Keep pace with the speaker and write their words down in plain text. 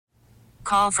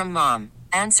Call from mom.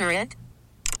 Answer it.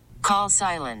 Call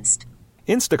silenced.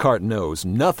 Instacart knows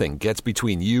nothing gets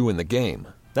between you and the game.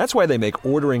 That's why they make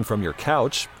ordering from your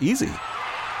couch easy.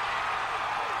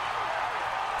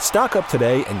 Stock up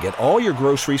today and get all your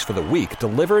groceries for the week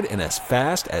delivered in as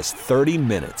fast as 30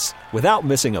 minutes without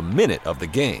missing a minute of the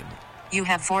game. You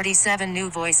have 47 new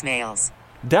voicemails.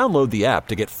 Download the app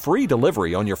to get free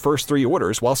delivery on your first 3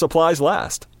 orders while supplies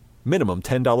last. Minimum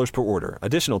 $10 per order.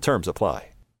 Additional terms apply.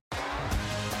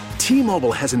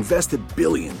 T-Mobile has invested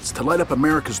billions to light up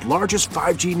America's largest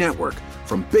 5G network,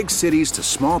 from big cities to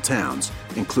small towns,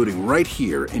 including right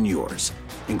here in yours.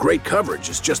 And great coverage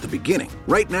is just the beginning.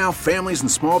 Right now, families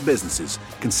and small businesses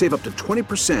can save up to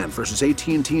 20% versus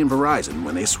AT&T and Verizon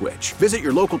when they switch. Visit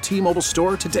your local T-Mobile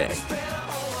store today.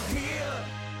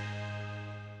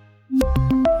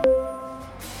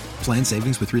 Plan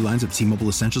savings with 3 lines of T-Mobile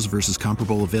Essentials versus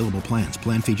comparable available plans.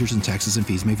 Plan features and taxes and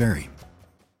fees may vary.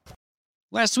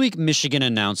 Last week, Michigan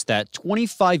announced that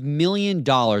 $25 million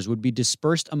would be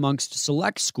dispersed amongst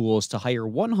select schools to hire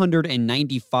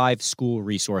 195 school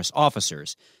resource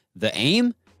officers. The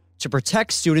aim? To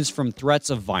protect students from threats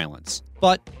of violence.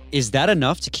 But is that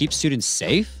enough to keep students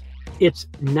safe? It's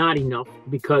not enough,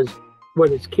 because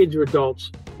whether it's kids or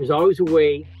adults, there's always a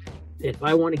way that if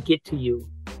I want to get to you,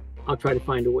 I'll try to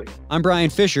find a way. I'm Brian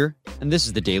Fisher, and this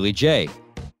is the Daily J.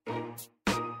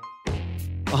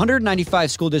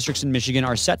 195 school districts in Michigan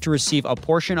are set to receive a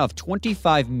portion of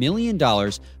 $25 million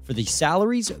for the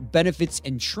salaries, benefits,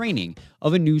 and training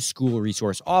of a new school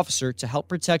resource officer to help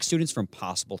protect students from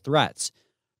possible threats.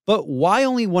 But why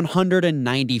only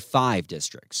 195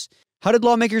 districts? How did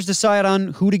lawmakers decide on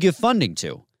who to give funding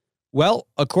to? Well,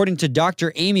 according to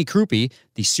Dr. Amy Krupe,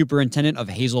 the superintendent of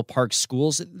Hazel Park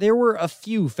Schools, there were a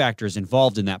few factors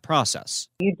involved in that process.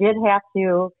 You did have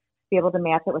to be able to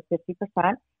match it with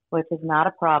 50%. Which is not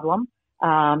a problem,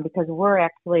 because we're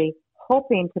actually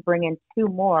hoping to bring in 2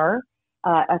 more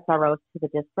SROs to the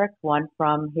district, one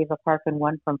from Hazel Park and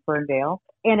one from Ferndale.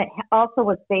 And it also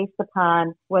was based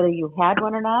upon whether you had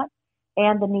one or not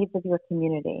and the needs of your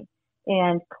community.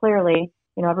 And clearly,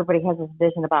 everybody has this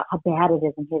vision about how bad it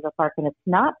is in Hazel Park, and it's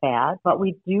not bad, but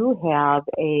we do have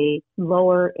a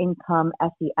lower income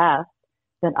SES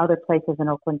than other places in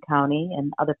Oakland County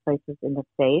and other places in the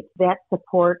state. That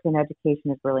support and education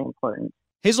is really important.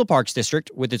 Hazel Park's district,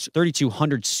 with its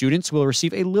 3,200 students, will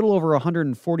receive a little over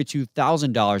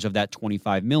 $142,000 of that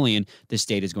 $25 million the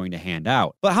state is going to hand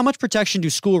out. But how much protection do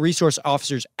school resource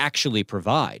officers actually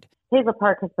provide? Hazel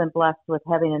Park has been blessed with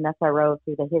having an SRO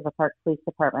through the Hazel Park Police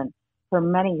Department for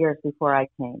many years before I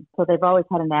came. So they've always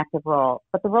had an active role.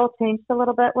 But the role changed a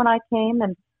little bit when I came,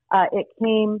 and it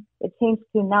changed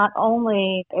to not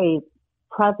only a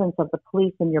presence of the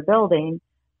police in your building,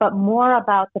 but more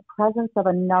about the presence of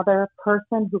another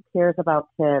person who cares about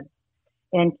kids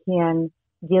and can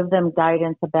give them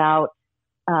guidance about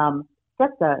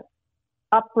just the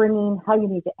upbringing, how you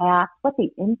need to act, what the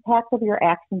impact of your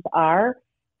actions are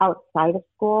outside of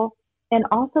school, and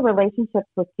also relationships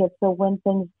with kids. So when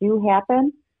things do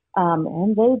happen,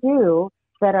 and they do,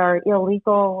 that are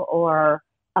illegal or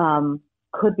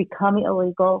could become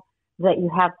illegal, that you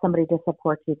have somebody to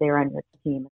support you there on your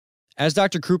team. As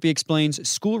Dr. Krupe explains,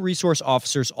 school resource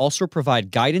officers also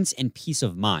provide guidance and peace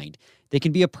of mind. They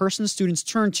can be a person students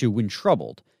turn to when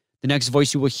troubled. The next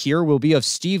voice you will hear will be of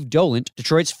Steve Dolent,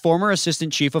 Detroit's former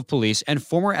assistant chief of police and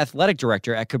former athletic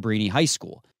director at Cabrini High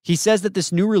School. He says that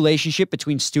this new relationship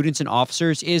between students and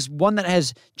officers is one that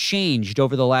has changed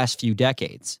over the last few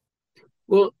decades.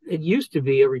 Well, it used to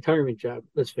be a retirement job,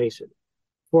 let's face it.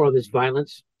 Before all this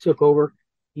violence took over,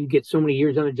 you get so many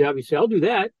years on the job, you say, I'll do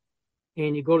that.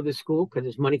 And you go to the school because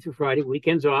it's Monday through Friday,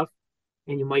 weekends off,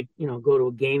 and you might, go to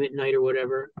a game at night or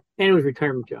whatever. And it was a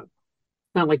retirement job.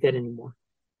 It's not like that anymore.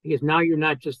 Because now you're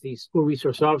not just the school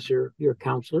resource officer, you're a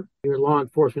counselor, you're a law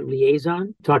enforcement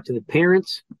liaison, talk to the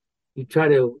parents, you try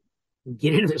to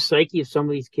get into the psyche of some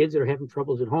of these kids that are having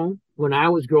troubles at home. When I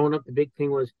was growing up, the big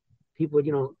thing was people would,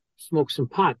 smoke some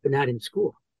pot, but not in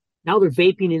school. Now they're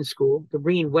vaping in school. They're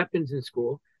bringing weapons in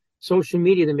school. Social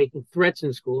media, they're making threats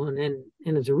in school. And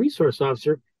as a resource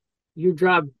officer, your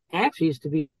job actually is to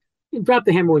you drop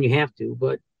the hammer when you have to,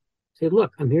 but say,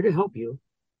 look, I'm here to help you,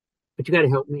 but you got to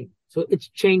help me. So it's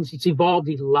changed. It's evolved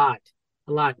a lot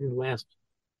in the last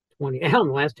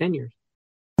 10 years.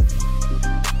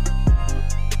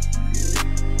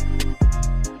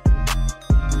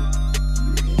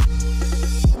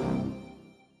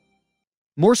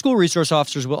 More school resource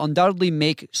officers will undoubtedly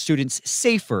make students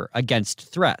safer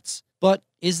against threats. But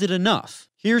is it enough?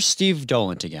 Here's Steve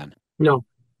Dolent again. No,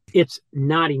 it's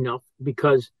not enough,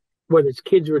 because whether it's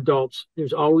kids or adults,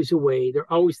 there's always a way.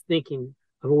 They're always thinking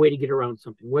of a way to get around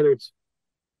something, whether it's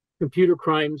computer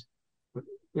crimes,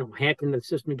 hacking the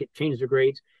system to change their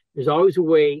grades. There's always a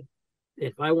way.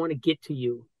 If I want to get to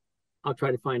you, I'll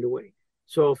try to find a way.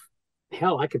 So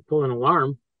I could pull an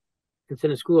alarm and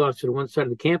send a school officer to one side of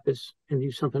the campus and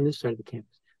do something on this side of the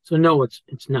campus. So no,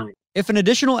 it's not. If an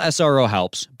additional SRO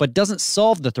helps, but doesn't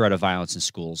solve the threat of violence in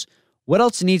schools, what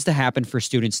else needs to happen for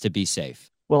students to be safe?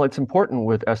 Well, it's important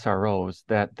with SROs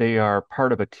that they are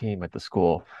part of a team at the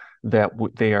school, that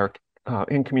they are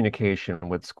in communication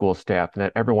with school staff, and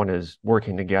that everyone is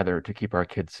working together to keep our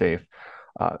kids safe.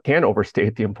 Can't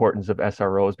overstate the importance of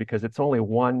SROs because it's only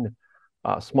one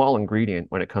small ingredient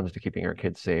when it comes to keeping our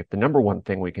kids safe. The number one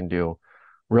thing we can do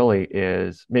really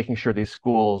is making sure these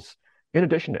schools, in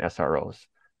addition to SROs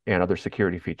and other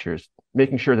security features,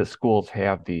 making sure that schools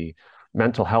have the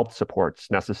mental health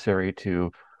supports necessary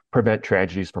to prevent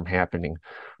tragedies from happening.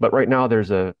 But right now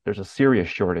there's a serious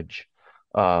shortage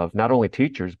of not only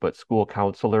teachers, but school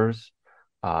counselors,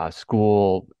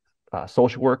 school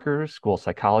social workers, school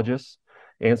psychologists,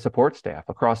 and support staff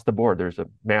across the board. There's a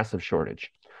massive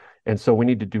shortage. And so we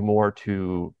need to do more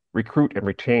to recruit and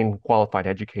retain qualified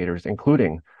educators,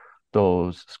 including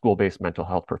those school-based mental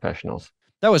health professionals.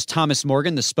 That was Thomas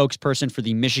Morgan, the spokesperson for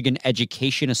the Michigan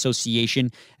Education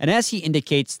Association. And as he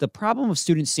indicates, the problem of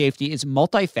student safety is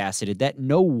multifaceted that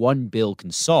no one bill can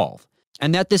solve.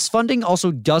 And that this funding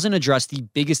also doesn't address the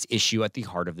biggest issue at the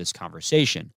heart of this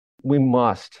conversation. We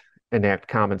must enact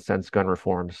common sense gun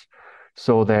reforms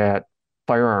so that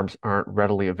firearms aren't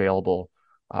readily available,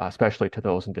 especially to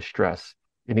those in distress.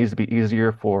 It needs to be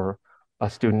easier for a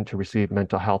student to receive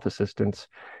mental health assistance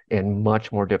and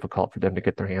much more difficult for them to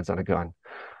get their hands on a gun.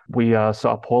 We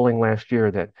saw polling last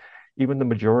year that even the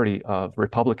majority of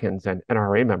Republicans and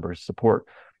NRA members support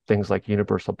things like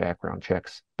universal background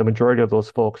checks. The majority of those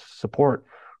folks support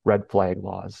red flag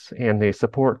laws, and they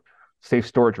support safe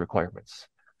storage requirements.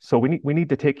 So we need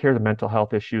to take care of the mental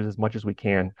health issues as much as we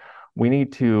can. We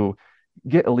need to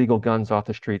get illegal guns off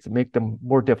the streets and make them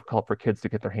more difficult for kids to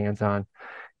get their hands on.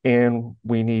 And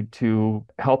we need to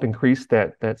help increase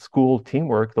that school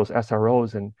teamwork, those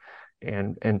SROs,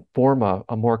 and form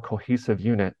a more cohesive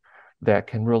unit that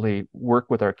can really work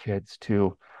with our kids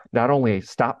to not only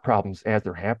stop problems as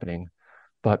they're happening,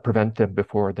 but prevent them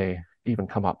before they even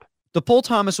come up. The poll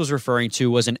Thomas was referring to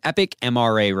was an EPIC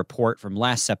MRA report from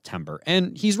last September.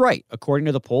 And he's right. According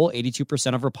to the poll,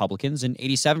 82% of Republicans and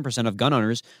 87% of gun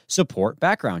owners support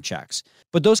background checks.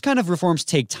 But those kind of reforms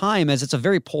take time, as it's a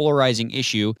very polarizing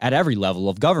issue at every level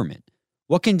of government.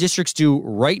 What can districts do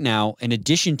right now in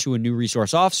addition to a new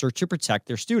resource officer to protect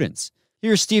their students?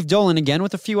 Here's Steve Dolan again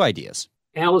with a few ideas.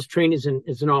 Alice Train is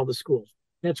in all the schools.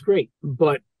 That's great.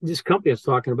 But this company I was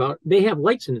talking about, they have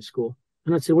lights in the school.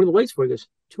 And I said, what are the lights for? He goes,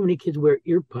 too many kids wear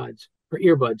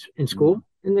earbuds in school,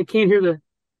 and they can't hear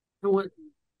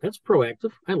that's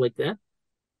proactive. I like that.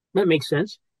 That makes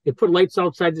sense. They put lights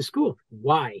outside the school.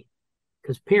 Why?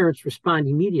 Because parents respond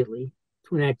immediately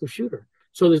to an active shooter.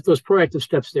 So there's those proactive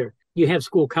steps there. You have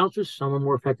school counselors, some are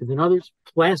more effective than others.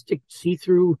 Plastic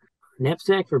see-through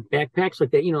knapsacks or backpacks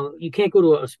like that. You can't go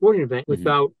to a sporting event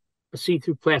without a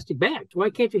see-through plastic bag. Why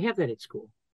can't you have that at school?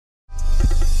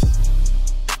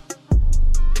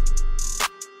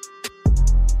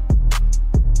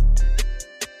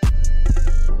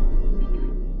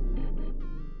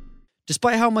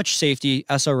 Despite how much safety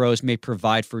SROs may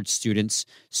provide for its students,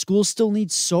 schools still need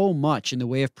so much in the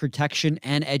way of protection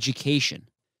and education.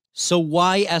 So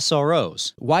why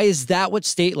SROs? Why is that what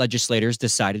state legislators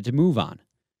decided to move on?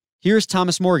 Here's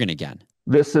Thomas Morgan again.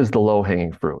 This is the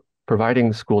low-hanging fruit.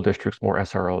 Providing school districts more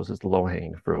SROs is the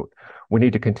low-hanging fruit. We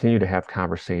need to continue to have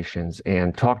conversations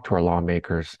and talk to our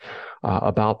lawmakers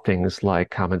about things like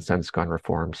common sense gun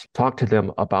reforms. Talk to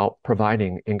them about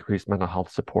providing increased mental health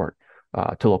support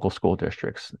to local school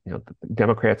districts.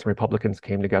 Democrats and Republicans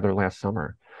came together last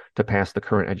summer to pass the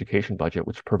current education budget,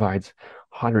 which provides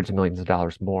hundreds of millions of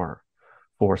dollars more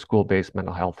for school-based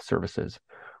mental health services.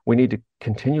 We need to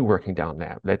continue working down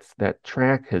that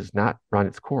track has not run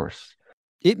its course.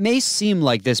 It may seem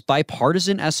like this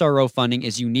bipartisan SRO funding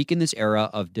is unique in this era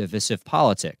of divisive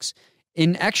politics.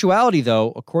 In actuality,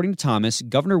 though, according to Thomas,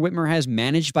 Governor Whitmer has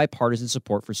managed bipartisan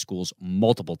support for schools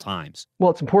multiple times.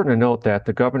 Well, it's important to note that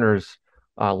the governor's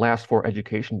last 4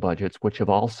 education budgets, which have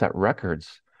all set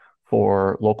records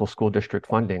for local school district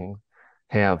funding,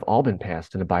 have all been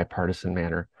passed in a bipartisan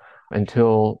manner.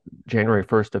 Until January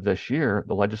 1st of this year,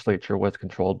 the legislature was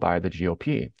controlled by the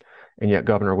GOP. And yet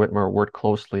Governor Whitmer worked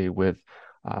closely with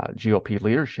GOP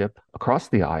leadership across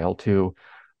the aisle to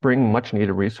bring much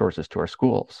needed resources to our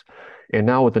schools. And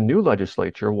now with the new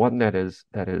legislature, one that is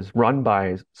run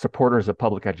by supporters of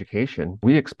public education,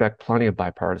 we expect plenty of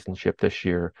bipartisanship this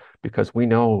year because we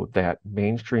know that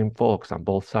mainstream folks on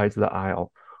both sides of the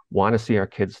aisle want to see our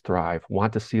kids thrive,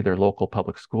 want to see their local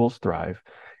public schools thrive,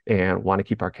 and want to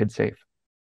keep our kids safe.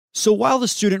 So while the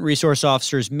student resource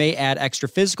officers may add extra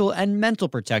physical and mental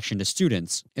protection to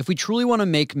students, if we truly want to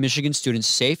make Michigan students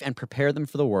safe and prepare them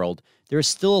for the world, there is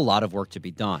still a lot of work to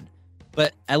be done.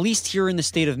 But at least here in the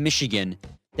state of Michigan,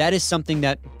 that is something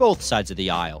that both sides of the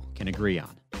aisle can agree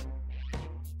on.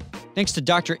 Thanks to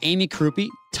Dr. Amy Krupe,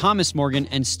 Thomas Morgan,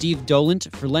 and Steve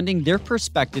Dolant for lending their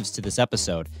perspectives to this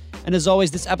episode. And as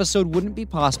always, this episode wouldn't be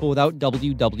possible without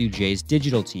WWJ's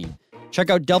digital team. Check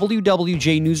out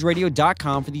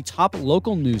WWJNewsRadio.com for the top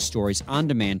local news stories on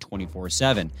demand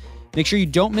 24/7. Make sure you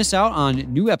don't miss out on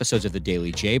new episodes of The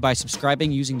Daily J by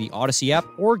subscribing using the Odyssey app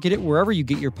or get it wherever you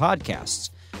get your podcasts.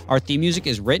 Our theme music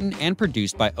is written and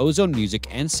produced by Ozone Music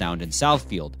and Sound in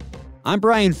Southfield. I'm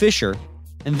Brian Fisher,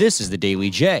 and this is The Daily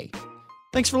J.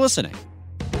 Thanks for listening.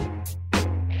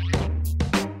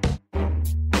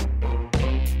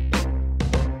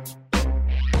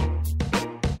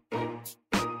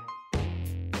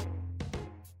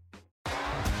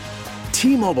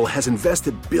 T-Mobile has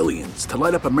invested billions to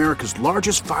light up America's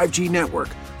largest 5G network,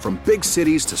 from big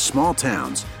cities to small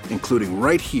towns, including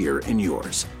right here in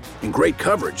yours. And great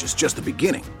coverage is just the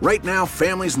beginning. Right now,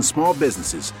 families and small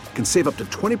businesses can save up to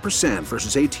 20%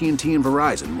 versus AT&T and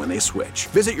Verizon when they switch.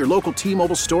 Visit your local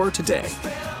T-Mobile store today.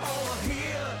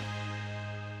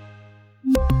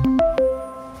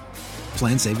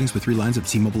 Plan savings with 3 lines of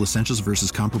T-Mobile Essentials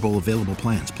versus comparable available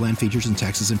plans. Plan features and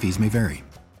taxes and fees may vary.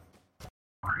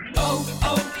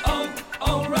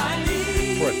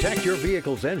 Protect your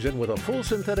vehicle's engine with a full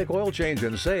synthetic oil change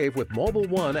and save with Mobil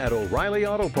 1 at O'Reilly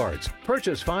Auto Parts.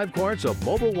 Purchase 5 quarts of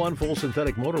Mobil 1 full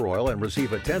synthetic motor oil and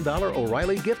receive a $10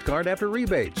 O'Reilly gift card after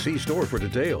rebate. See store for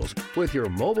details. With your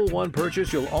Mobil 1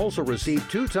 purchase, you'll also receive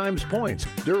 2 times points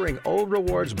during O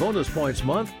Rewards Bonus Points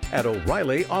Month at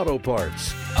O'Reilly Auto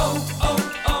Parts.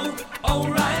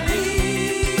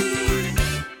 O'Reilly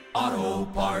Auto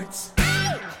Parts.